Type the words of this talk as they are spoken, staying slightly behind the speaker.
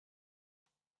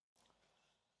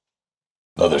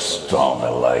Another song I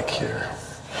like here.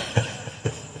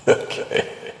 Okay.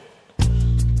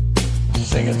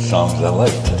 Singing songs I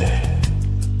like today.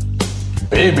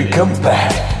 Baby, come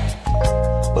back.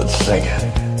 Let's sing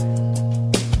it.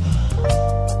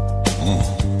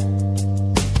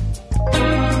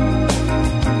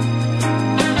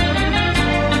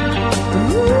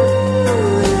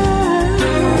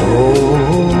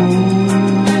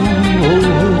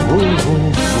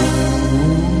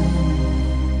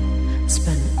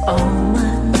 Spend all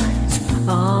my nights,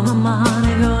 all my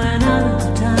money going out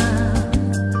of town,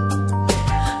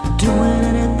 doing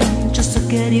anything just to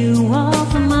get you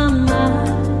off of my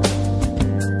mind.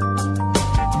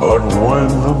 But when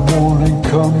the morning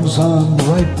comes, I'm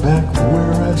right back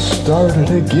where I started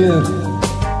again.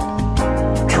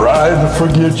 Trying to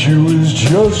forget you is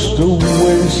just a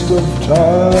waste of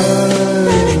time.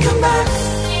 Baby, come back.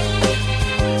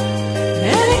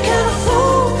 Any kind of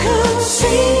fool could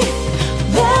see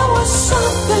there was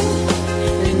something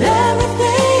in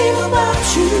everything about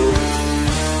you.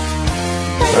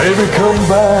 Baby, come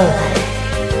back.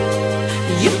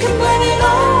 You can blame it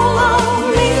all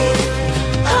on me.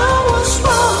 I was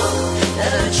wrong,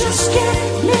 and I just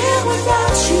can't live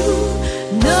without you.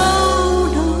 No,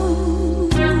 no.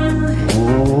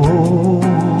 Oh,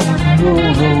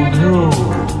 no.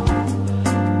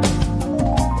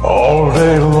 All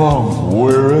day long,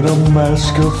 wearing a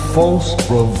mask of false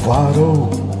bravado,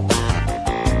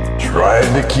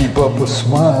 trying to keep up a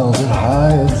smile that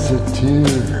hides a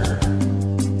tear.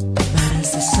 But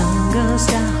as the sun goes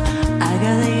down, I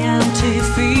got the empty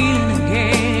feeling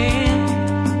again.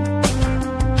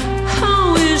 I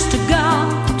wish to God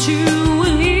that you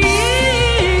were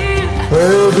here.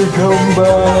 Baby, come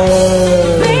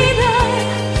back. Baby,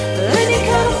 any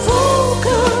kind of fool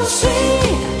could see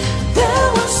there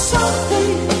was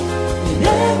something in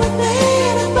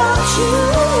everything about you.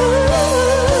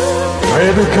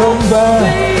 Baby, come back.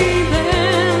 Baby,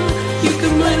 you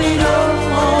can blame it all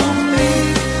on me.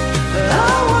 But I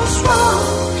was wrong,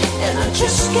 and I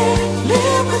just can't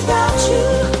live without you.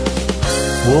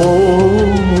 Whoa.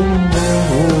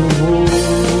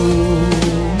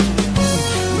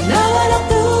 Now that I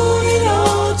put it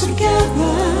all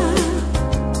together,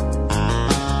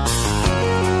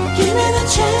 give me the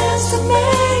chance to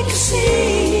make you see.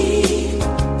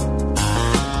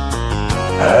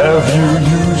 Have you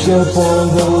used up all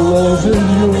the love in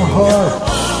your heart?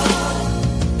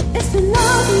 Is there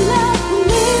nothing left for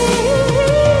me?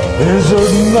 Is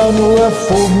there none left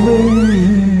for me?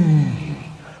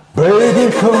 Baby,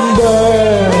 come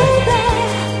back. Baby,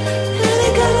 any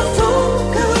kind of fool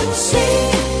could see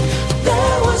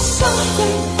there was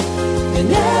something in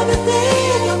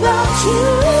everything about you.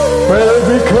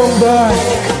 Baby, come back.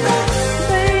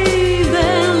 Baby,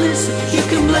 listen, you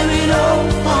can blame it all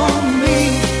on me.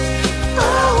 I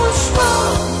was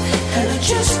wrong, and I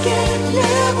just can't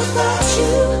live without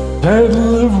you. Can't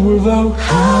live without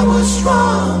I was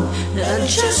wrong, and I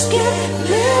just can't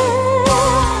live.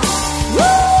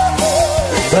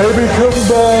 Baby, come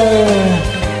back.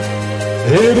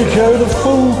 Any kind of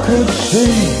fool could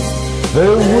see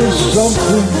there was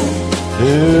something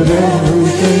in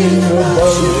everything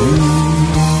about you.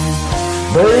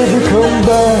 Baby, come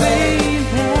back.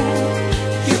 Baby,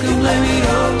 you can blame it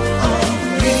all on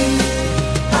me.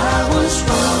 I was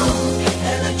wrong,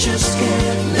 and I just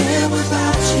can't live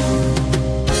without you.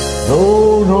 No.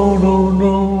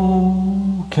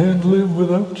 Can't live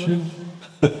without you.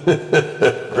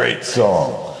 Great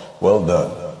song. Well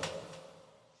done.